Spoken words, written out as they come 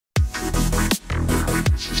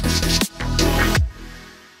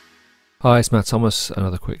Hi, it's Matt Thomas.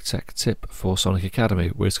 Another quick tech tip for Sonic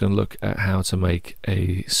Academy. We're just going to look at how to make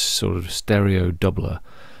a sort of stereo doubler.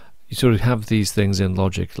 You sort of have these things in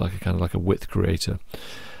Logic, like a kind of like a width creator,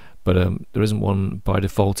 but there isn't one by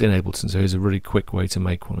default in Ableton. So here's a really quick way to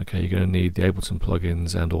make one. Okay, you're going to need the Ableton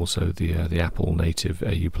plugins and also the Apple native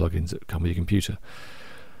AU plugins that come with your computer.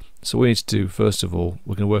 So what we need to do first of all,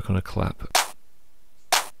 we're going to work on a clap.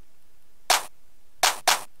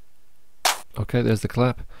 Okay, there's the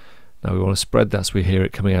clap. Now we want to spread that so we hear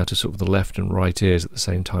it coming out of sort of the left and right ears at the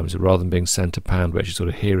same time. So rather than being centre pan, we actually sort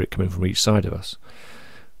of hear it coming from each side of us,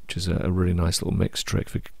 which is a really nice little mix trick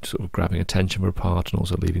for sort of grabbing attention from a part and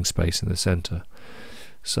also leaving space in the centre.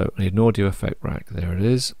 So I need an audio effect rack. There it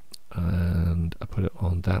is, and I put it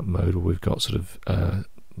on that mode where we've got sort of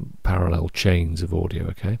parallel chains of audio.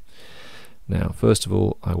 Okay. Now first of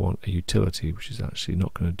all, I want a utility, which is actually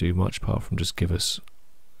not going to do much apart from just give us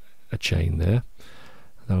a chain there.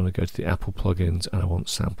 Then I'm going to go to the Apple plugins and I want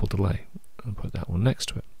sample delay and put that one next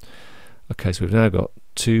to it. Okay, so we've now got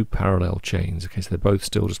two parallel chains. Okay, so they're both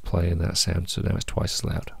still just playing that sound, so now it's twice as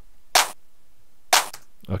loud.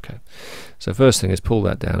 Okay, so first thing is pull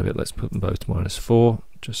that down a bit. Let's put them both to -4,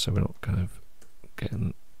 just so we're not kind of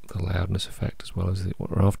getting the loudness effect as well as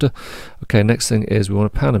what we're after. Okay, next thing is we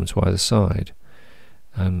want to pan them to either side.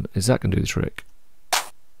 And is that going to do the trick?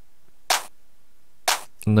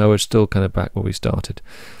 No, we're still kind of back where we started.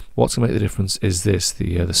 What's going to make the difference is this,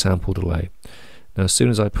 the sample delay. Now as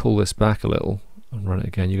soon as I pull this back a little and run it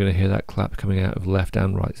again, you're going to hear that clap coming out of left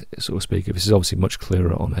and right sort of speaker. This is obviously much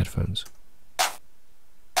clearer on headphones.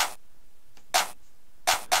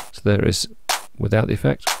 So there it is without the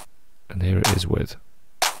effect, and here it is with.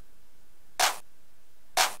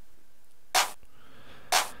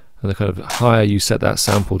 And the kind of higher you set that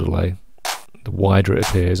sample delay, the wider it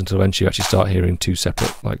appears, until eventually you actually start hearing two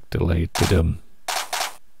separate, like, delayed dum.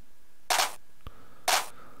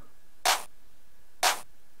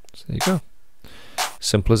 So there you go.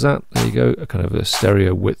 Simple as that. There you go. A kind of a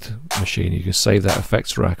stereo width machine. You can save that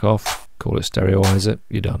effects rack off, call it Stereoizer,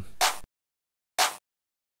 you're done.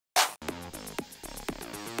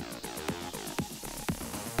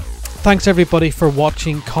 Thanks everybody for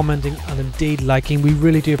watching, commenting and indeed liking. We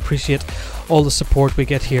really do appreciate all the support we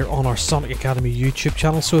get here on our Sonic Academy YouTube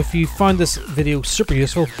channel. So if you found this video super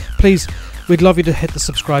useful, please, we'd love you to hit the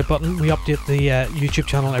subscribe button. We update the YouTube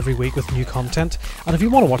channel every week with new content. And if you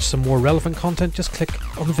want to watch some more relevant content, just click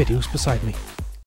on the videos beside me.